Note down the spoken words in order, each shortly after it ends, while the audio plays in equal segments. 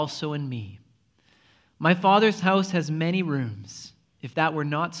also in me. My Father's house has many rooms. If that were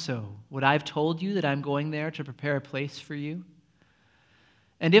not so, would I have told you that I'm going there to prepare a place for you?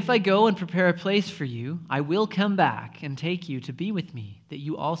 And if I go and prepare a place for you, I will come back and take you to be with me, that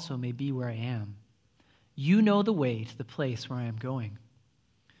you also may be where I am. You know the way to the place where I am going.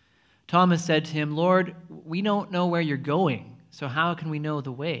 Thomas said to him, Lord, we don't know where you're going, so how can we know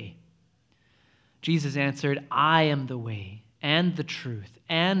the way? Jesus answered, I am the way and the truth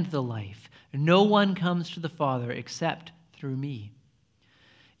and the life. No one comes to the Father except through me.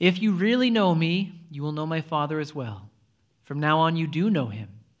 If you really know me, you will know my Father as well. From now on you do know him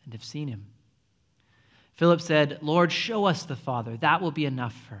and have seen him. Philip said, Lord, show us the Father. That will be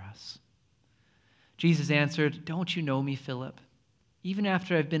enough for us. Jesus answered, don't you know me, Philip, even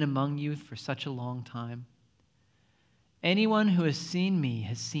after I've been among you for such a long time? Anyone who has seen me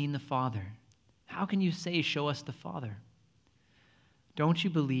has seen the Father. How can you say, show us the Father? Don't you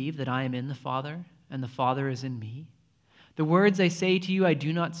believe that I am in the Father and the Father is in me? The words I say to you, I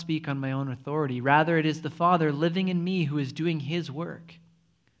do not speak on my own authority. Rather, it is the Father living in me who is doing his work.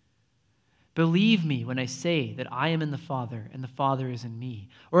 Believe me when I say that I am in the Father and the Father is in me,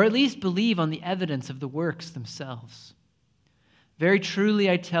 or at least believe on the evidence of the works themselves. Very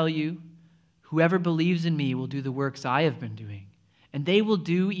truly I tell you, whoever believes in me will do the works I have been doing, and they will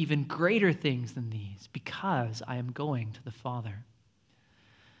do even greater things than these, because I am going to the Father.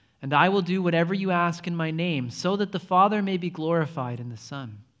 And I will do whatever you ask in my name, so that the Father may be glorified in the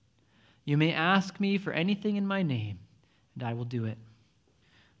Son. You may ask me for anything in my name, and I will do it.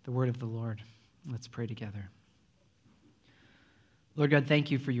 The word of the Lord. Let's pray together. Lord God, thank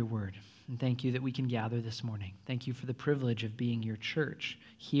you for your word, and thank you that we can gather this morning. Thank you for the privilege of being your church,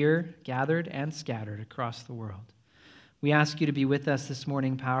 here, gathered and scattered across the world. We ask you to be with us this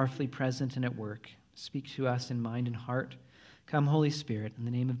morning, powerfully present and at work. Speak to us in mind and heart. Come, Holy Spirit, in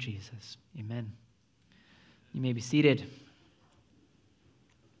the name of Jesus. Amen. You may be seated.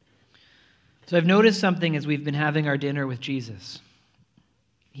 So I've noticed something as we've been having our dinner with Jesus.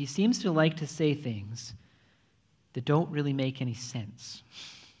 He seems to like to say things that don't really make any sense.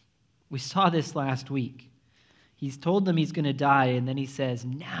 We saw this last week. He's told them he's going to die, and then he says,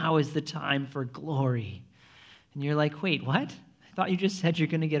 now is the time for glory. And you're like, wait, what? I thought you just said you're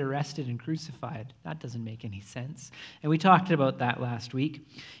going to get arrested and crucified. That doesn't make any sense. And we talked about that last week.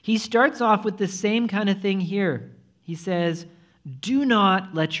 He starts off with the same kind of thing here. He says, do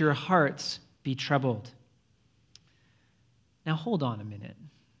not let your hearts be troubled. Now hold on a minute.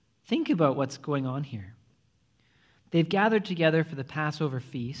 Think about what's going on here. They've gathered together for the Passover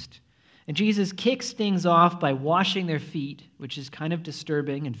feast, and Jesus kicks things off by washing their feet, which is kind of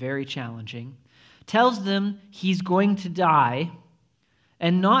disturbing and very challenging, tells them he's going to die,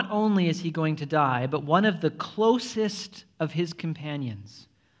 and not only is he going to die, but one of the closest of his companions,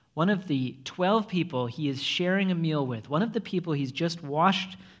 one of the 12 people he is sharing a meal with, one of the people he's just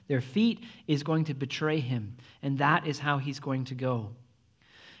washed their feet, is going to betray him, and that is how he's going to go.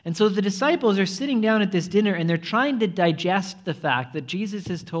 And so the disciples are sitting down at this dinner, and they're trying to digest the fact that Jesus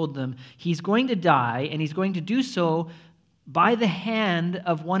has told them he's going to die, and he's going to do so by the hand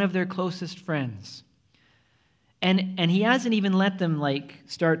of one of their closest friends. And he hasn't even let them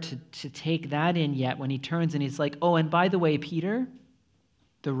start to take that in yet when he turns and he's like, oh, and by the way, Peter,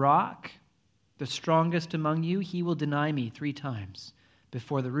 the rock, the strongest among you, he will deny me 3 times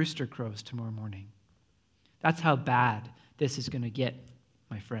before the rooster crows tomorrow morning. That's how bad this is going to get,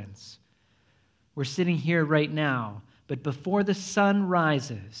 my friends. We're sitting here right now, but before the sun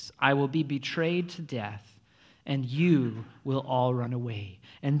rises, I will be betrayed to death, and you will all run away.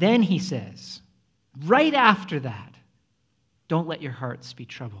 And then he says, right after that, don't let your hearts be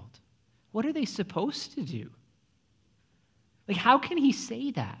troubled. What are they supposed to do? How can he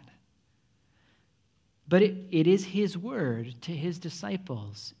say that? But it is his word to his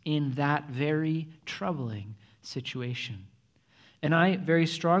disciples in that very troubling situation. And I very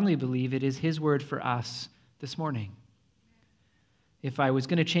strongly believe it is his word for us this morning. If I was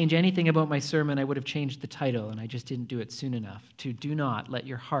going to change anything about my sermon, I would have changed the title, and I just didn't do it soon enough, to do not let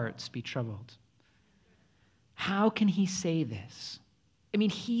your hearts be troubled. How can he say this? I mean,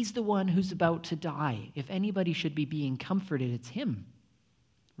 he's the one who's about to die. If anybody should be being comforted, it's him,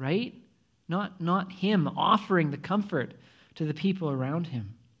 right? Not him offering the comfort to the people around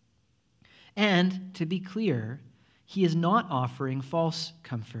him. And to be clear, he is not offering false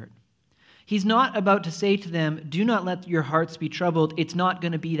comfort. He's not about to say to them, do not let your hearts be troubled. It's not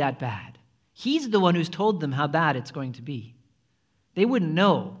going to be that bad. He's the one who's told them how bad it's going to be. They wouldn't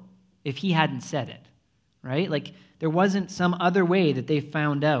know if he hadn't said it, right? There wasn't some other way that they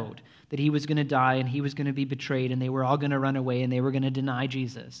found out that he was going to die and he was going to be betrayed and they were all going to run away and they were going to deny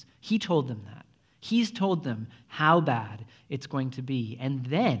Jesus. He told them that. He's told them how bad it's going to be. And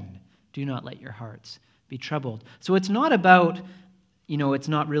then, do not let your hearts be troubled. So it's not about, it's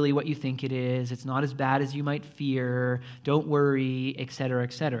not really what you think it is. It's not as bad as you might fear. Don't worry, etc.,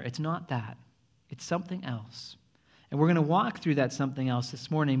 etc. It's not that. It's something else. And we're going to walk through that something else this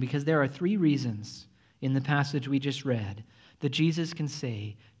morning because there are 3 reasons in the passage we just read that Jesus can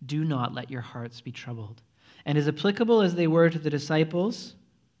say, do not let your hearts be troubled. And as applicable as they were to the disciples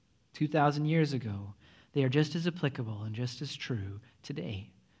 2,000 years ago, they are just as applicable and just as true today.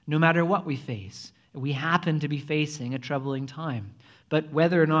 No matter what we face, we happen to be facing a troubling time. But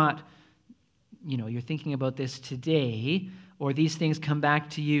whether or not, you're thinking about this today, or these things come back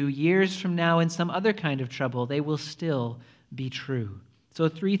to you years from now in some other kind of trouble, they will still be true. So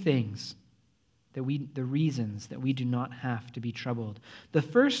 3 things, the reasons that we do not have to be troubled. The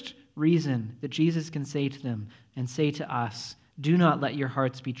first reason that Jesus can say to them and say to us, do not let your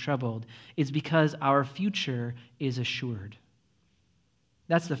hearts be troubled, is because our future is assured.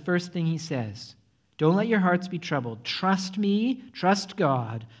 That's the first thing he says. Don't let your hearts be troubled. Trust me, trust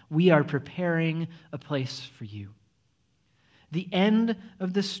God. We are preparing a place for you. The end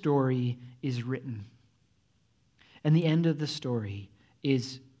of the story is written. And the end of the story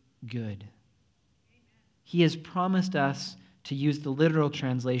is good. He has promised us, to use the literal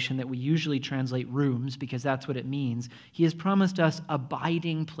translation that we usually translate rooms, because that's what it means, he has promised us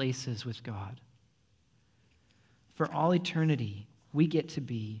abiding places with God. For all eternity, we get to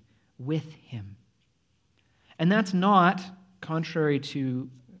be with him. And that's not, contrary to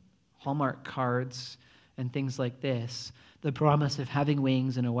Hallmark cards and things like this, the promise of having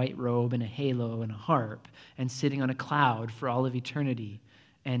wings and a white robe and a halo and a harp and sitting on a cloud for all of eternity.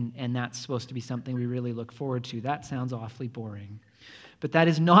 And that's supposed to be something we really look forward to. That sounds awfully boring. But that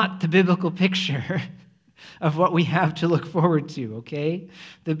is not the biblical picture of what we have to look forward to, okay?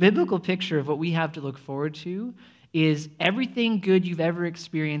 The biblical picture of what we have to look forward to is everything good you've ever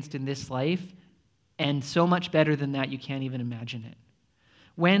experienced in this life, and so much better than that you can't even imagine it.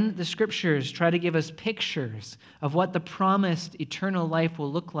 When the scriptures try to give us pictures of what the promised eternal life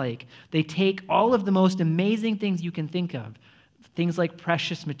will look like, they take all of the most amazing things you can think of, things like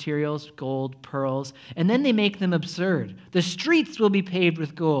precious materials, gold, pearls, and then they make them absurd. The streets will be paved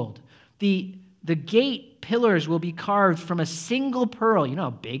with gold. The gate pillars will be carved from a single pearl. You know how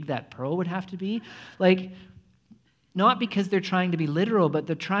big that pearl would have to be? Not because they're trying to be literal, but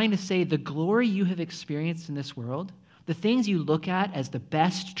they're trying to say the glory you have experienced in this world, the things you look at as the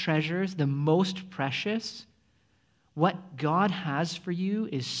best treasures, the most precious, what God has for you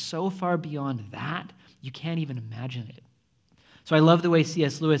is so far beyond that, you can't even imagine it. So I love the way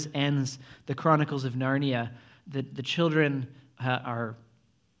C.S. Lewis ends the Chronicles of Narnia. The children are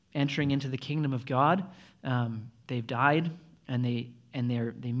entering into the kingdom of God. They've died, and they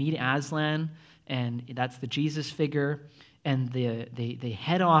meet Aslan, and that's the Jesus figure, and they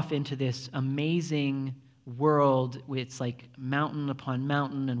head off into this amazing world. It's like mountain upon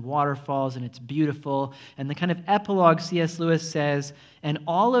mountain and waterfalls, and it's beautiful. And the kind of epilogue, C.S. Lewis says, and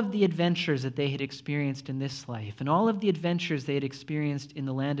all of the adventures that they had experienced in this life, and all of the adventures they had experienced in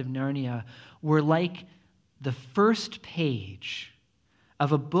the land of Narnia, were like the first page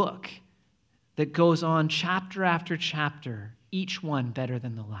of a book that goes on chapter after chapter, each one better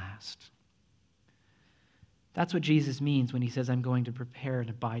than the last. That's what Jesus means when he says, I'm going to prepare an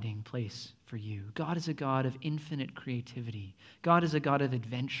abiding place for you. God is a God of infinite creativity. God is a God of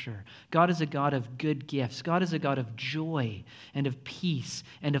adventure. God is a God of good gifts. God is a God of joy and of peace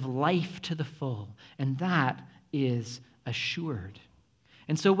and of life to the full. And that is assured.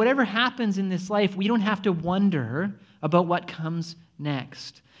 And so whatever happens in this life, we don't have to wonder about what comes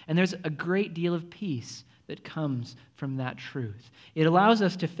next. And there's a great deal of peace that comes from that truth. It allows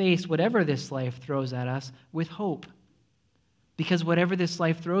us to face whatever this life throws at us with hope. Because whatever this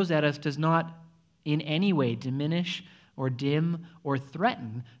life throws at us does not in any way diminish or dim or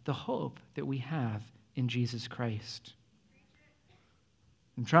threaten the hope that we have in Jesus Christ.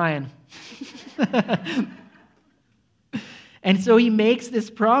 I'm trying. And so he makes this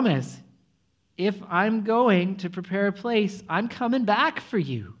promise. If I'm going to prepare a place, I'm coming back for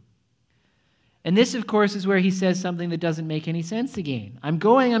you. And this, of course, is where he says something that doesn't make any sense again. I'm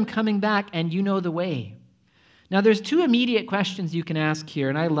going, I'm coming back, and you know the way. Now, there's 2 immediate questions you can ask here,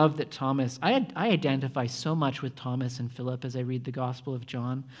 and I love that Thomas, I identify so much with Thomas and Philip as I read the Gospel of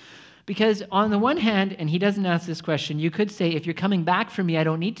John. Because on the one hand, and he doesn't ask this question, you could say, if you're coming back for me, I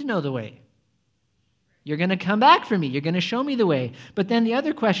don't need to know the way. You're going to come back for me. You're going to show me the way. But then the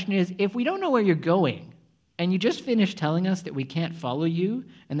other question is, if we don't know where you're going, and you just finished telling us that we can't follow you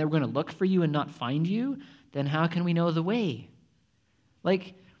and that we're going to look for you and not find you, then how can we know the way?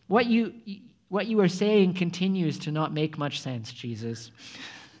 Like, what you are saying continues to not make much sense, Jesus.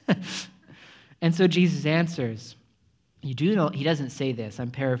 And so Jesus answers, you do know, he doesn't say this,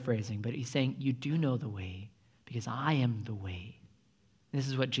 I'm paraphrasing, but he's saying, you do know the way because I am the way. This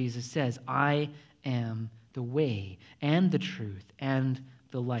is what Jesus says, I am the way and the truth and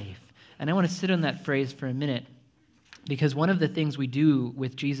the life. And I want to sit on that phrase for a minute because one of the things we do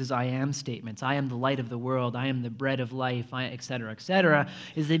with Jesus' I am statements, I am the light of the world, I am the bread of life, etc.,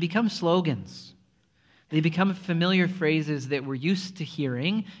 is they become slogans. They become familiar phrases that we're used to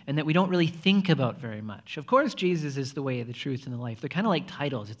hearing and that we don't really think about very much. Of course, Jesus is the way, the truth, and the life. They're kind of like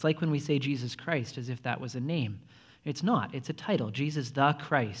titles. It's like when we say Jesus Christ as if that was a name. It's not. It's a title. Jesus the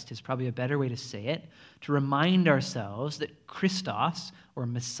Christ is probably a better way to say it, to remind ourselves that Christos, or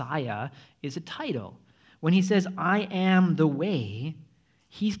Messiah, is a title. When he says, I am the way,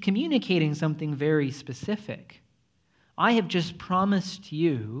 he's communicating something very specific. I have just promised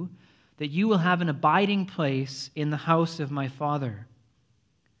you that you will have an abiding place in the house of my Father.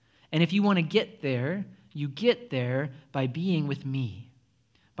 And if you want to get there, you get there by being with me,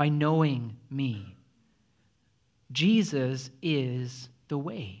 by knowing me. Jesus is the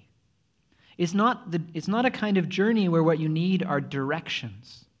way. It's not a kind of journey where what you need are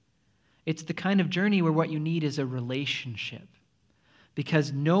directions. It's the kind of journey where what you need is a relationship.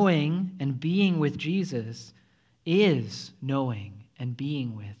 Because knowing and being with Jesus is knowing and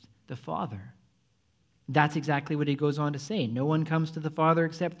being with the Father. That's exactly what he goes on to say. No one comes to the Father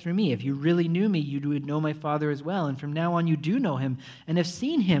except through me. If you really knew me, you would know my Father as well. And from now on, you do know him and have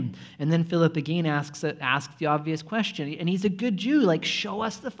seen him. And then Philip again asks the obvious question. And he's a good Jew, like, show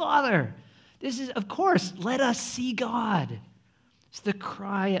us the Father. This is, of course, let us see God. It's the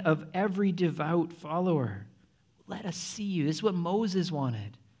cry of every devout follower. Let us see you. This is what Moses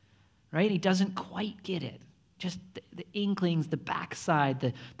wanted, right? He doesn't quite get it. Just the inklings, the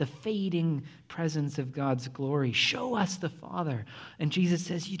backside, the fading presence of God's glory. Show us the Father. And Jesus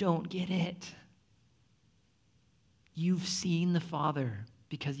says, you don't get it. You've seen the Father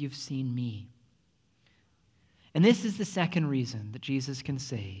because you've seen me. And this is the second reason that Jesus can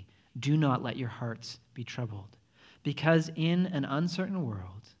say, do not let your hearts be troubled. Because in an uncertain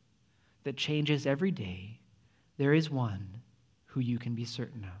world that changes every day, there is one who you can be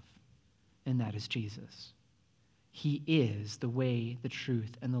certain of, and that is Jesus. He is the way, the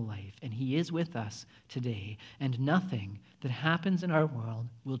truth, and the life, and he is with us today, and nothing that happens in our world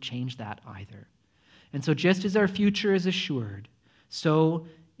will change that either. And so just as our future is assured, so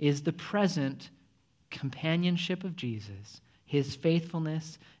is the present companionship of Jesus, his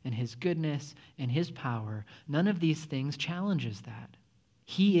faithfulness and his goodness and his power. None of these things challenges that.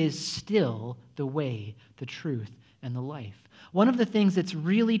 He is still the way, the truth, and the life. One of the things that's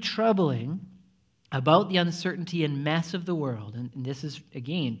really troubling about the uncertainty and mess of the world, and this is,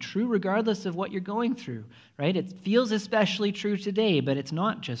 again, true regardless of what you're going through, right? It feels especially true today, but it's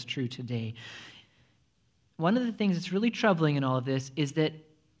not just true today. One of the things that's really troubling in all of this is that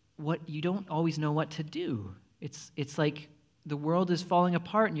what you don't always know what to do. It's like the world is falling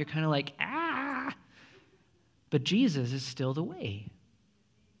apart, and you're kind of like, ah! But Jesus is still the way.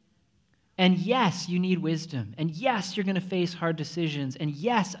 And yes, you need wisdom. And yes, you're going to face hard decisions. And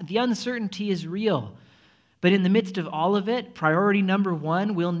yes, the uncertainty is real. But in the midst of all of it, priority number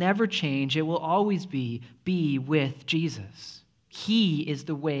one will never change. It will always be with Jesus. He is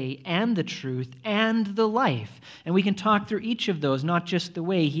the way and the truth and the life. And we can talk through each of those, not just the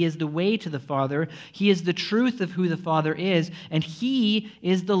way. He is the way to the Father. He is the truth of who the Father is. And he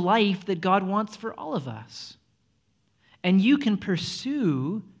is the life that God wants for all of us. And you can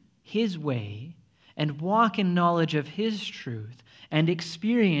pursue his way and walk in knowledge of his truth and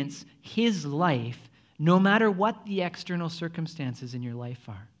experience his life no matter what the external circumstances in your life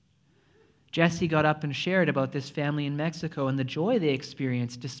are. Jesse got up and shared about this family in Mexico and the joy they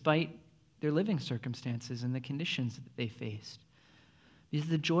experienced despite their living circumstances and the conditions that they faced. Because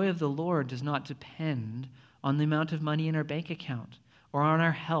the joy of the Lord does not depend on the amount of money in our bank account or on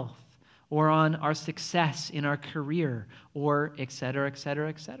our health or on our success in our career, or et cetera, et cetera,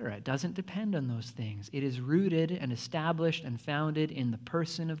 et cetera. It doesn't depend on those things. It is rooted and established and founded in the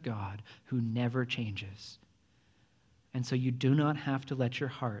person of God who never changes. And so you do not have to let your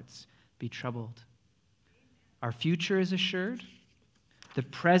hearts be troubled. Our future is assured. The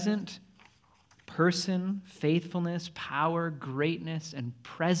present person, faithfulness, power, greatness, and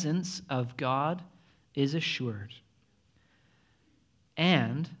presence of God is assured.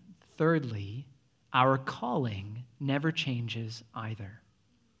 And thirdly, our calling never changes either.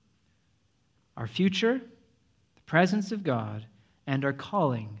 Our future The presence of God and our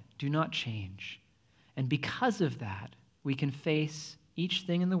calling do not change. And because of that, we can face each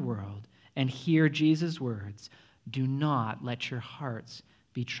thing in the world and hear Jesus' words, do not let your hearts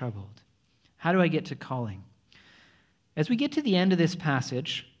be troubled. How do I get to calling? As we get to the end of this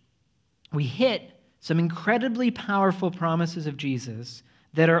passage, we hit some incredibly powerful promises of Jesus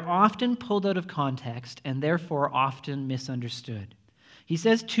that are often pulled out of context and therefore often misunderstood. He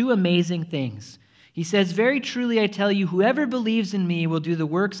says two amazing things. He says, very truly I tell you, whoever believes in me will do the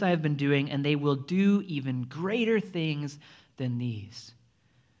works I have been doing, and they will do even greater things than these.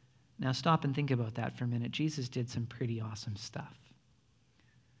 Now stop and think about that for a minute. Jesus did some pretty awesome stuff.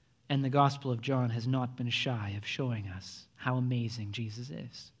 And the Gospel of John has not been shy of showing us how amazing Jesus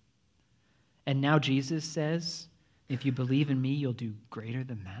is. And now Jesus says, if you believe in me, you'll do greater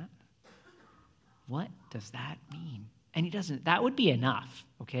than that? What does that mean? And he doesn't, that would be enough,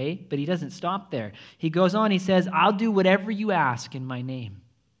 okay? But he doesn't stop there. He goes on, he says, I'll do whatever you ask in my name.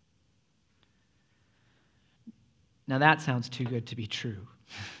 Now that sounds too good to be true.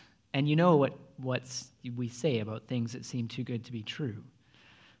 And you know what we say about things that seem too good to be true,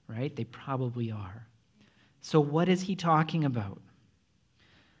 right? They probably are. So what is he talking about?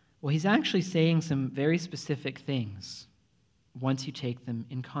 Well, he's actually saying some very specific things once you take them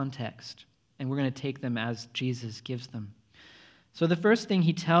in context. And we're going to take them as Jesus gives them. So the first thing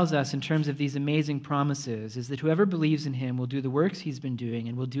he tells us in terms of these amazing promises is that whoever believes in him will do the works he's been doing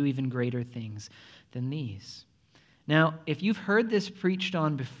and will do even greater things than these. Now, if you've heard this preached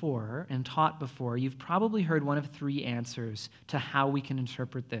on before and taught before, you've probably heard one of three answers to how we can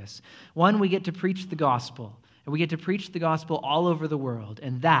interpret this. One, we get to preach the gospel. And we get to preach the gospel all over the world,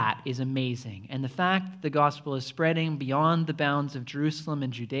 and that is amazing. And the fact that the gospel is spreading beyond the bounds of Jerusalem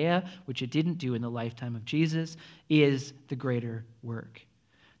and Judea, which it didn't do in the lifetime of Jesus, is the greater work.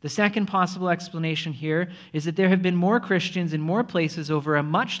 The second possible explanation here is that there have been more Christians in more places over a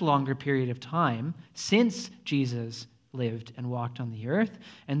much longer period of time since Jesus lived and walked on the earth,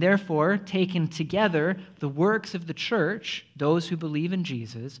 and therefore, taken together, the works of the church, those who believe in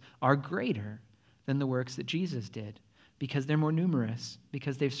Jesus, are greater than the works that Jesus did, because they're more numerous,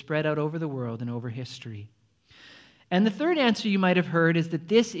 because they've spread out over the world and over history. And the third answer you might have heard is that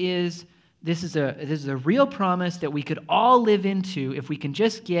this is a real promise that we could all live into if we can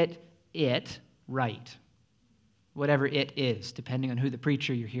just get it right. Whatever it is, depending on who the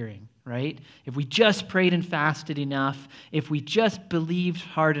preacher you're hearing, right? If we just prayed and fasted enough, if we just believed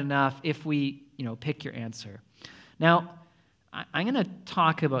hard enough, if we, pick your answer. Now, I'm going to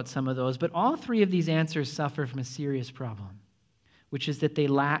talk about some of those, but all three of these answers suffer from a serious problem, which is that they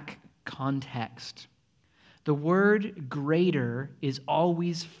lack context. The word greater is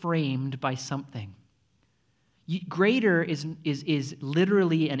always framed by something. Greater is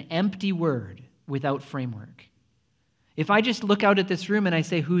literally an empty word without framework. If I just look out at this room and I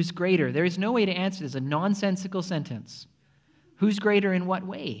say, who's greater? There is no way to answer this. It's a nonsensical sentence. Who's greater in what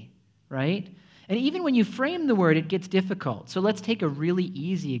way, right? And even when you frame the word, it gets difficult. So let's take a really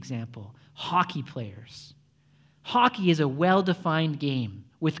easy example. Hockey players. Hockey is a well-defined game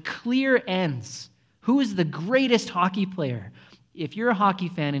with clear ends. Who is the greatest hockey player? If you're a hockey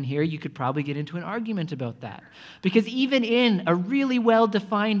fan in here, you could probably get into an argument about that. Because even in a really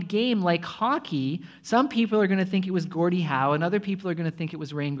well-defined game like hockey, some people are going to think it was Gordie Howe, and other people are going to think it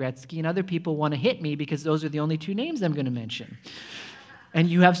was Wayne Gretzky, and other people want to hit me because those are the only two names I'm going to mention. And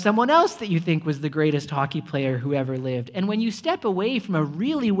you have someone else that you think was the greatest hockey player who ever lived. And when you step away from a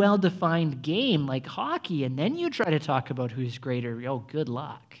really well-defined game like hockey, and then you try to talk about who's greater, good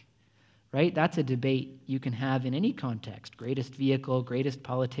luck, right? That's a debate you can have in any context. Greatest vehicle, greatest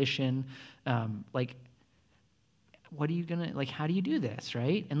politician, what are you how do you do this,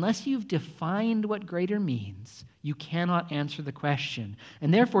 right? Unless you've defined what greater means, you cannot answer the question.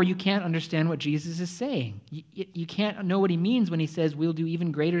 And therefore, you can't understand what Jesus is saying. You can't know what he means when he says, we'll do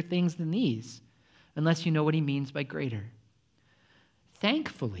even greater things than these, unless you know what he means by greater.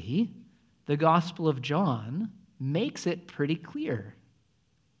 Thankfully, the Gospel of John makes it pretty clear.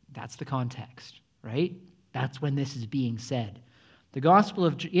 That's the context, right? That's when this is being said. In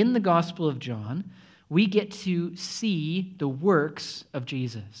the Gospel of John, we get to see the works of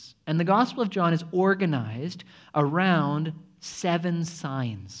Jesus. And the Gospel of John is organized around 7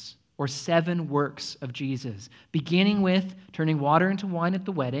 signs or 7 works of Jesus, beginning with turning water into wine at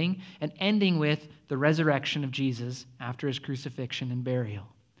the wedding and ending with the resurrection of Jesus after his crucifixion and burial.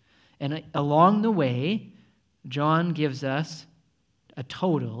 And along the way, John gives us a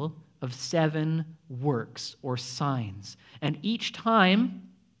total of 7 works or signs. And each time,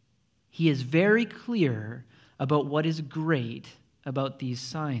 he is very clear about what is great about these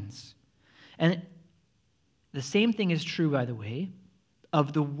signs. And The same thing is true, by the way,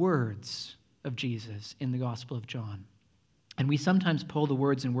 of the words of Jesus in the Gospel of John. And we sometimes pull the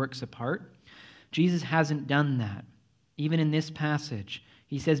words and works apart. Jesus hasn't done that. Even in this passage,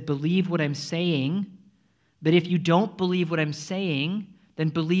 he says, believe what I'm saying, but if you don't believe what I'm saying, then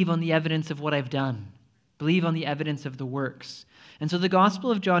believe on the evidence of what I've done. Believe on the evidence of the works. And so the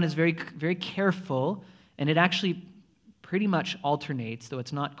Gospel of John is very, very careful, and it actually pretty much alternates, though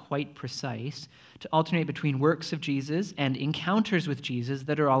it's not quite precise, to alternate between works of Jesus and encounters with Jesus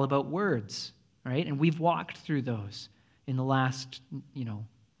that are all about words, right? And we've walked through those in the last,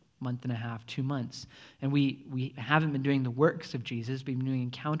 month and a half, 2 months. And we haven't been doing the works of Jesus. We've been doing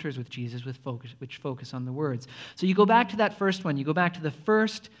encounters with Jesus which focus on the words. So you go back to that first one. You go back to the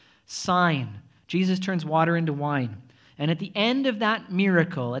first sign. Jesus turns water into wine. And at the end of that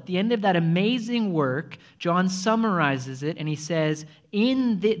miracle, at the end of that amazing work, John summarizes it and he says,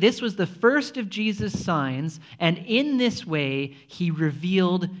 this was the first of Jesus' signs, and in this way he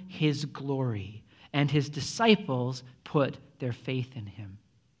revealed his glory, and his disciples put their faith in him.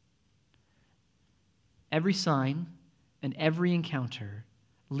 Every sign and every encounter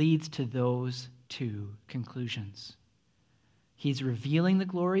leads to those two conclusions. He's revealing the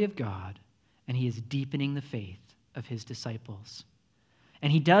glory of God, and he is deepening the faith of his disciples.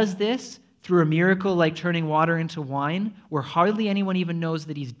 And he does this through a miracle like turning water into wine, where hardly anyone even knows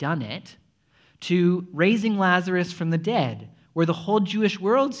that he's done it, to raising Lazarus from the dead, where the whole Jewish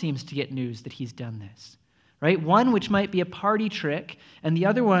world seems to get news that he's done this. Right? One which might be a party trick, and the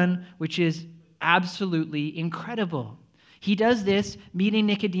other one which is absolutely incredible. He does this meeting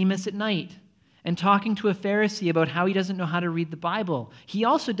Nicodemus at night and talking to a Pharisee about how he doesn't know how to read the Bible. He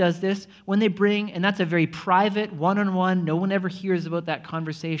also does this when they bring, and that's a very private, one-on-one, no one ever hears about that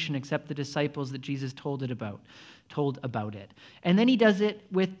conversation except the disciples that Jesus told about it. And then he does it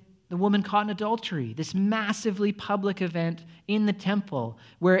with the woman caught in adultery, this massively public event in the temple,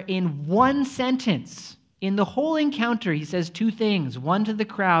 where in one sentence, in the whole encounter, he says two things, one to the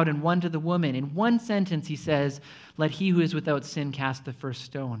crowd and one to the woman. In one sentence, he says, let he who is without sin cast the first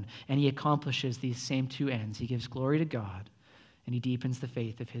stone. And he accomplishes these same two ends. He gives glory to God, and he deepens the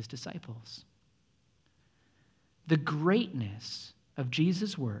faith of his disciples. The greatness of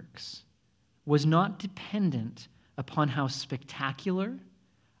Jesus' works was not dependent upon how spectacular,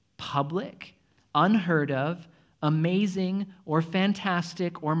 public, unheard of, amazing, or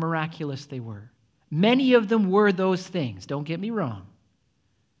fantastic, or miraculous they were. Many of them were those things, don't get me wrong.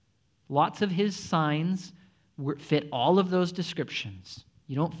 Lots of his signs fit all of those descriptions.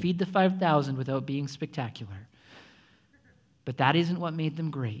 You don't feed the 5,000 without being spectacular. But that isn't what made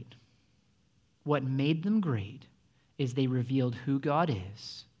them great. What made them great is they revealed who God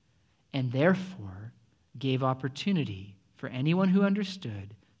is, and therefore gave opportunity for anyone who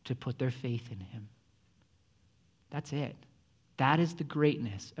understood to put their faith in him. That's it. That is the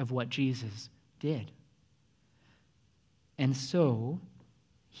greatness of what Jesus did. And so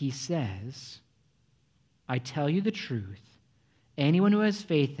he says, I tell you the truth, anyone who has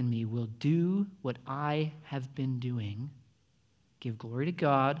faith in me will do what I have been doing, give glory to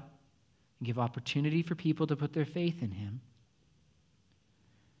God, and give opportunity for people to put their faith in him.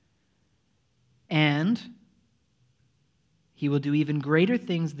 And he will do even greater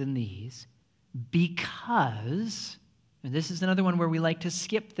things than these because, and this is another one where we like to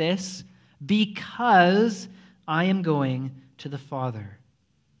skip this, because I am going to the Father.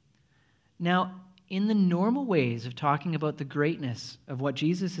 Now, in the normal ways of talking about the greatness of what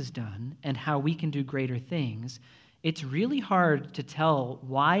Jesus has done and how we can do greater things, it's really hard to tell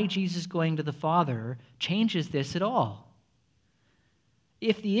why Jesus going to the Father changes this at all.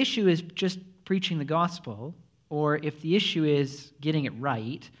 If the issue is just preaching the gospel, or if the issue is getting it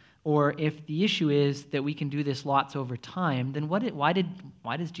right, or if the issue is that we can do this lots over time, then why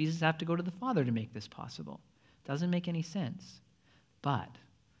does Jesus have to go to the Father to make this possible? Doesn't make any sense. But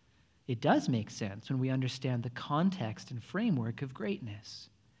it does make sense when we understand the context and framework of greatness.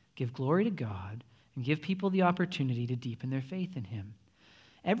 Give glory to God and give people the opportunity to deepen their faith in him.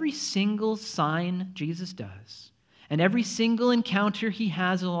 Every single sign Jesus does, and every single encounter he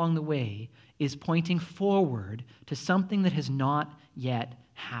has along the way is pointing forward to something that has not yet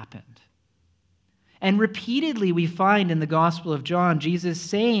happened. And repeatedly we find in the Gospel of John, Jesus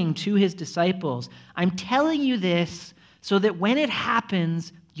saying to his disciples, I'm telling you this so that when it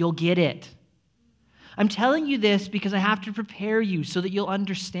happens, you'll get it. I'm telling you this because I have to prepare you so that you'll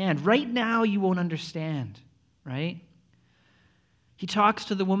understand. Right now, you won't understand, right? He talks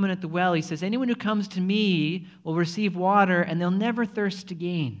to the woman at the well. He says, anyone who comes to me will receive water and they'll never thirst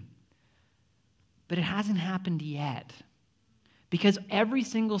again. But it hasn't happened yet. Because every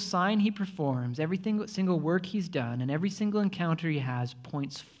single sign he performs, every single work he's done, and every single encounter he has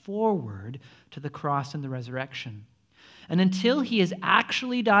points forward to the cross and the resurrection. And until he has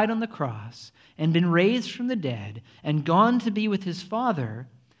actually died on the cross and been raised from the dead and gone to be with his Father,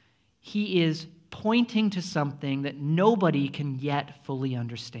 he is pointing to something that nobody can yet fully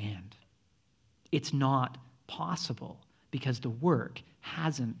understand. It's not possible because the work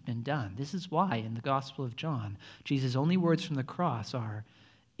hasn't been done. This is why in the Gospel of John, Jesus' only words from the cross are,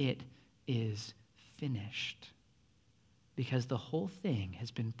 "It is finished." Because the whole thing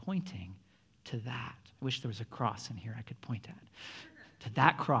has been pointing to that. I wish there was a cross in here I could point at. To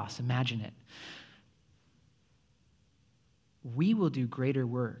that cross, imagine it. We will do greater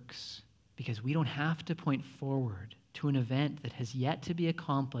works because we don't have to point forward to an event that has yet to be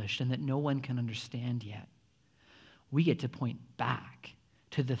accomplished and that no one can understand yet. We get to point back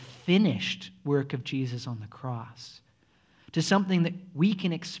to the finished work of Jesus on the cross, to something that we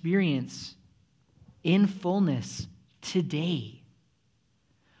can experience in fullness today.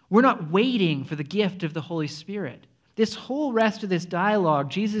 We're not waiting for the gift of the Holy Spirit. This whole rest of this dialogue,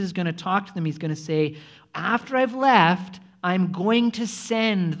 Jesus is going to talk to them. He's going to say, after I've left, I'm going to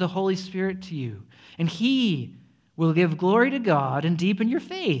send the Holy Spirit to you. And he will give glory to God and deepen your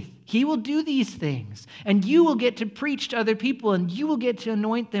faith. He will do these things. And you will get to preach to other people, and you will get to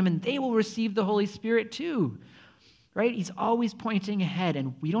anoint them, and they will receive the Holy Spirit too. Right? He's always pointing ahead,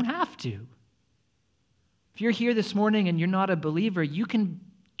 and we don't have to. If you're here this morning and you're not a believer, you can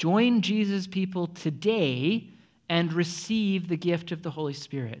join Jesus' people today and receive the gift of the Holy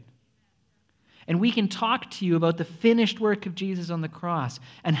Spirit. And we can talk to you about the finished work of Jesus on the cross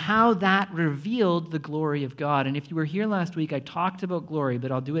and how that revealed the glory of God. And if you were here last week, I talked about glory,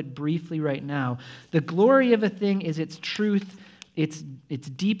 but I'll do it briefly right now. The glory of a thing is its truth, its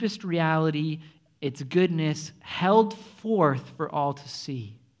deepest reality, its goodness held forth for all to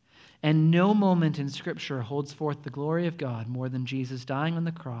see. And no moment in Scripture holds forth the glory of God more than Jesus dying on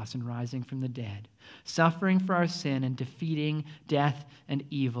the cross and rising from the dead, suffering for our sin and defeating death and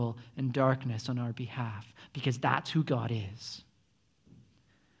evil and darkness on our behalf, because that's who God is.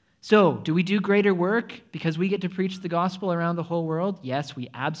 So, do we do greater work because we get to preach the gospel around the whole world? Yes, we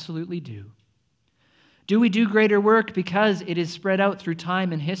absolutely do. Do we do greater work because it is spread out through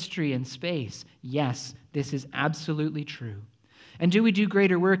time and history and space? Yes, this is absolutely true. And do we do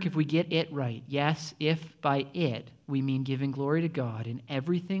greater work if we get it right? Yes, if by it we mean giving glory to God in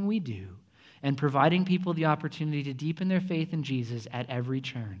everything we do and providing people the opportunity to deepen their faith in Jesus at every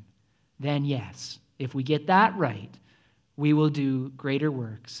turn. Then yes, if we get that right, we will do greater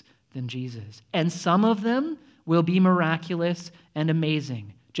works than Jesus. And some of them will be miraculous and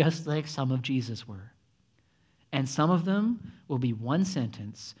amazing, just like some of Jesus were. And some of them will be one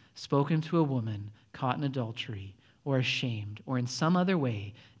sentence spoken to a woman caught in adultery, or ashamed, or in some other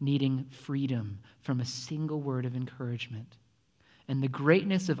way needing freedom from a single word of encouragement. And the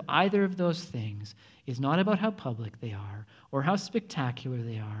greatness of either of those things is not about how public they are, or how spectacular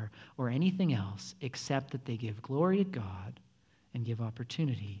they are, or anything else, except that they give glory to God and give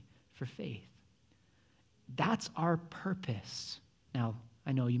opportunity for faith. That's our purpose. Now,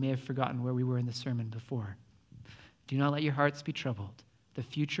 I know you may have forgotten where we were in the sermon before. Do not let your hearts be troubled. The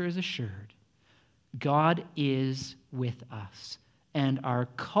future is assured. God is with us, and our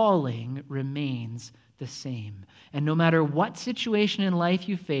calling remains the same. And no matter what situation in life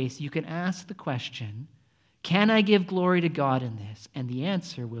you face, you can ask the question, can I give glory to God in this? And the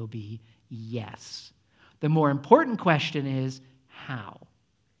answer will be yes. The more important question is, how?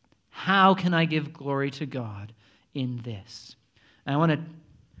 How can I give glory to God in this? And I want to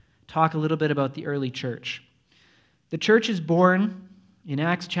talk a little bit about the early church. The church is born in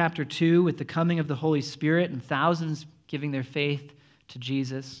Acts chapter 2 with the coming of the Holy Spirit and thousands giving their faith to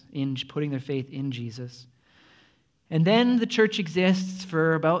Jesus, putting their faith in Jesus. And then the church exists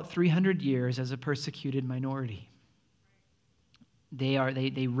for about 300 years as a persecuted minority. They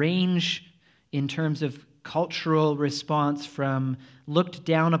range in terms of cultural response from looked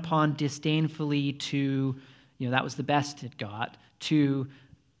down upon disdainfully to, that was the best it got, to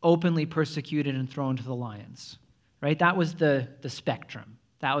openly persecuted and thrown to the lions. Right? That was the spectrum.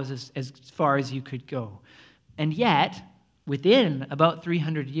 That was as far as you could go. And yet, within about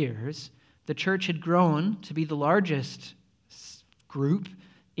 300 years, the church had grown to be the largest group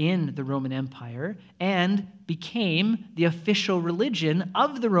in the Roman Empire and became the official religion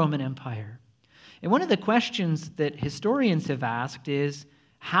of the Roman Empire. And one of the questions that historians have asked is,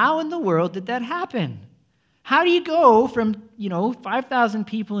 how in the world did that happen? How do you go from, 5,000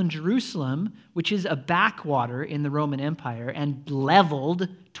 people in Jerusalem, which is a backwater in the Roman Empire, and leveled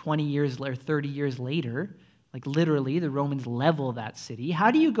 20 years or 30 years later Like literally, the Romans level that city.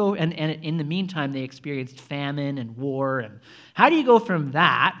 How do you go, and in the meantime, they experienced famine and war. And how do you go from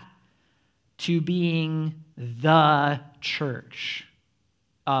that to being the church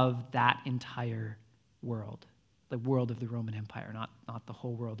of that entire world? The world of the Roman Empire, not the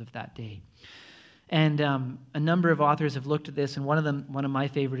whole world of that day. And a number of authors have looked at this, and one of my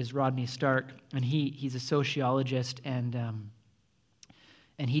favorite is Rodney Stark, and he's a sociologist, and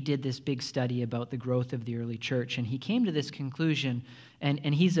he did this big study about the growth of the early church, and he came to this conclusion,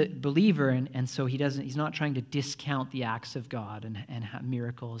 and he's a believer, and so he's not trying to discount the acts of God and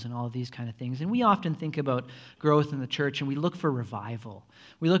miracles and all of these kind of things. And we often think about growth in the church, and we look for revival.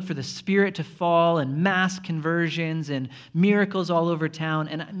 We look for the Spirit to fall and mass conversions and miracles all over town.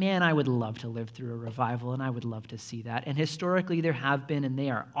 And man, I would love to live through a revival, and I would love to see that. And historically, there have been, and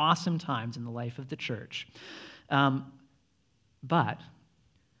they are awesome times in the life of the church. But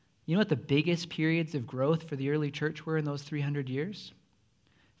you know what the biggest periods of growth for the early church were in those 300 years?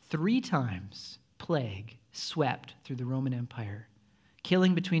 3 times plague swept through the Roman Empire,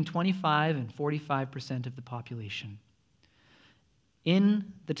 killing between 25 and 45% of the population.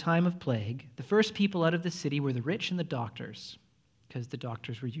 In the time of plague, the first people out of the city were the rich and the doctors, because the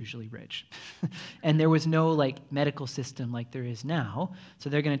doctors were usually rich. And there was no medical system like there is now, so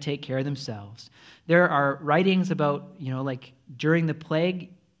they're going to take care of themselves. There are writings about, during the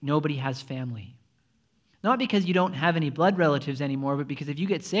plague, nobody has family. Not because you don't have any blood relatives anymore, but because if you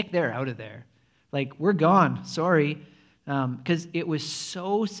get sick, they're out of there. We're gone, sorry. Because it was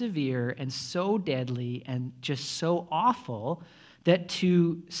so severe and so deadly and just so awful that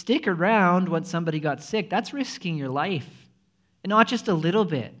to stick around when somebody got sick, that's risking your life. And not just a little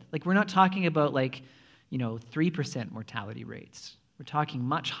bit. We're not talking about 3% mortality rates. We're talking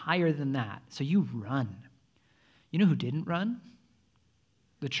much higher than that. So you run. You know who didn't run?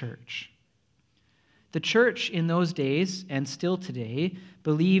 The church. The church in those days, and still today,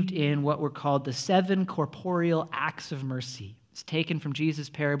 believed in what were called the 7 corporeal acts of mercy. It's taken from Jesus'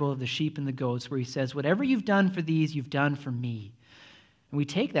 parable of the sheep and the goats, where he says, whatever you've done for these, you've done for me. And we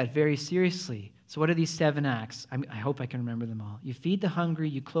take that very seriously. So what are these 7 acts? I hope I can remember them all. You feed the hungry,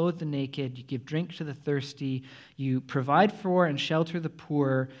 you clothe the naked, you give drink to the thirsty, you provide for and shelter the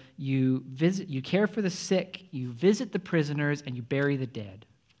poor, you care for the sick, you visit the prisoners, and you bury the dead.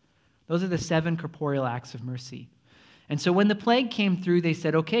 Those are the 7 corporeal acts of mercy. And so when the plague came through, they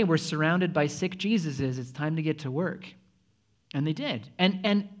said, okay, we're surrounded by sick Jesuses. It's time to get to work. And they did.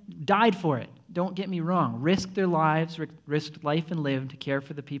 And died for it. Don't get me wrong. Risked their lives, risked life and limb to care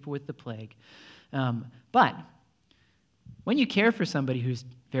for the people with the plague. But when you care for somebody who's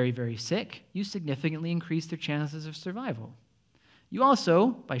very, very sick, you significantly increase their chances of survival. You also,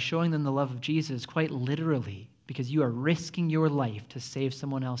 by showing them the love of Jesus, quite literally, because you are risking your life to save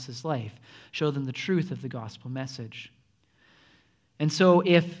someone else's life, show them the truth of the gospel message. And so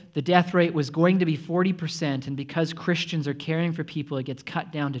if the death rate was going to be 40%, and because Christians are caring for people, it gets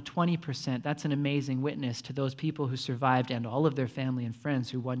cut down to 20%, that's an amazing witness to those people who survived and all of their family and friends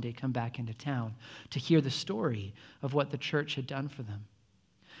who one day come back into town to hear the story of what the church had done for them.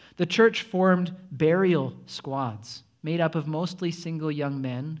 The church formed burial squads made up of mostly single young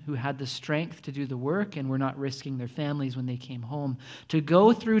men who had the strength to do the work and were not risking their families when they came home, to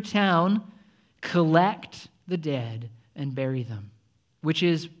go through town, collect the dead, and bury them, which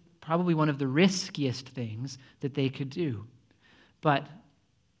is probably one of the riskiest things that they could do. But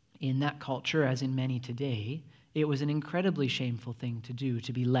in that culture, as in many today, it was an incredibly shameful thing to do,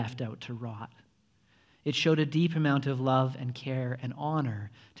 to be left out to rot. It showed a deep amount of love and care and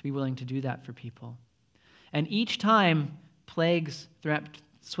honor to be willing to do that for people. And each time plagues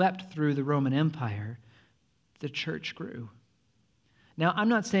swept through the Roman Empire, the church grew. Now, I'm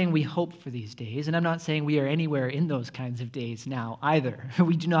not saying we hope for these days, and I'm not saying we are anywhere in those kinds of days now either.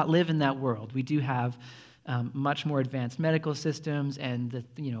 We do not live in that world. We do have much more advanced medical systems, and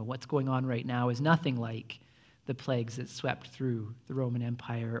what's going on right now is nothing like the plagues that swept through the Roman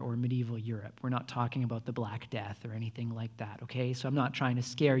Empire or medieval Europe. We're not talking about the Black Death or anything like that, okay? So I'm not trying to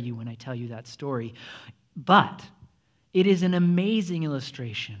scare you when I tell you that story. But it is an amazing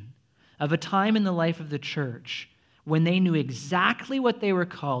illustration of a time in the life of the church when they knew exactly what they were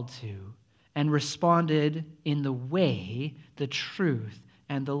called to and responded in the way, the truth,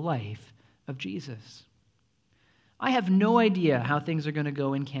 and the life of Jesus. I have no idea how things are going to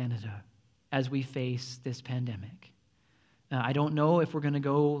go in Canada as we face this pandemic. I don't know if we're going to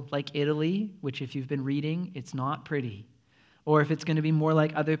go like Italy, which if you've been reading, it's not pretty. Or if it's going to be more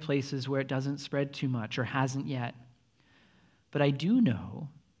like other places where it doesn't spread too much or hasn't yet. But I do know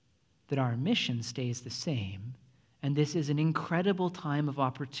that our mission stays the same, And this is an incredible time of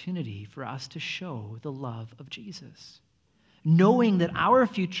opportunity for us to show the love of Jesus, knowing that our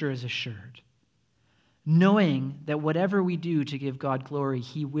future is assured, knowing that whatever we do to give God glory,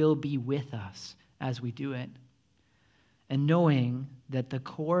 he will be with us as we do it, and knowing that the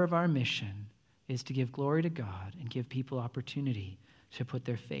core of our mission is to give glory to God and give people opportunity to put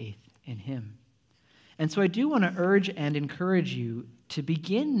their faith in him. And so I do want to urge and encourage you to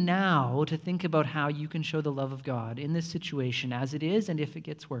begin now to think about how you can show the love of God in this situation as it is and if it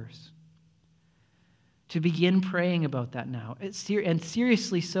gets worse. To begin praying about that now, and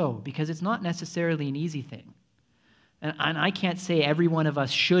seriously so, because it's not necessarily an easy thing. And I can't say every one of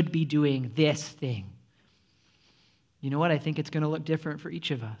us should be doing this thing. You know what? I think it's going to look different for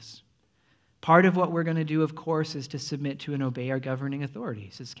each of us. Part of what we're going to do, of course, is to submit to and obey our governing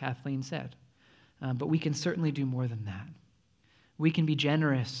authorities, as Kathleen said. But we can certainly do more than that. We can be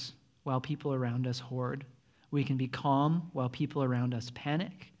generous while people around us hoard. We can be calm while people around us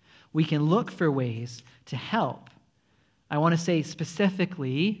panic. We can look for ways to help. I want to say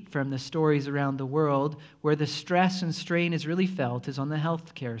specifically from the stories around the world where the stress and strain is really felt is on the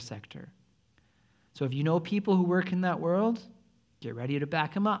healthcare sector. So if you know people who work in that world, get ready to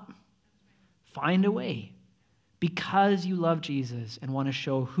back them up. Find a way because you love Jesus and want to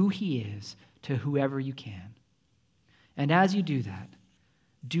show who he is to whoever you can. And as you do that,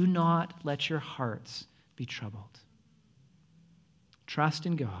 do not let your hearts be troubled. Trust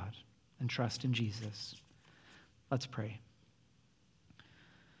in God and trust in Jesus. Let's pray.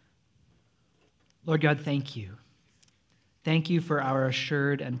 Lord God, thank you. Thank you for our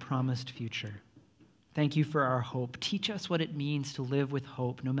assured and promised future. Thank you for our hope. Teach us what it means to live with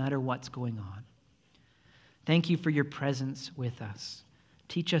hope no matter what's going on. Thank you for your presence with us.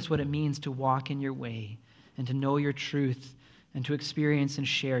 Teach us what it means to walk in your way and to know your truth and to experience and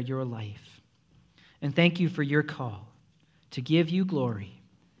share your life. And thank you for your call to give you glory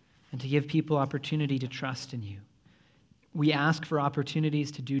and to give people opportunity to trust in you. We ask for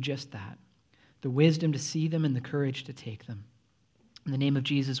opportunities to do just that, the wisdom to see them and the courage to take them. In the name of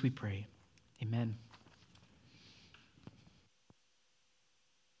Jesus we pray. Amen.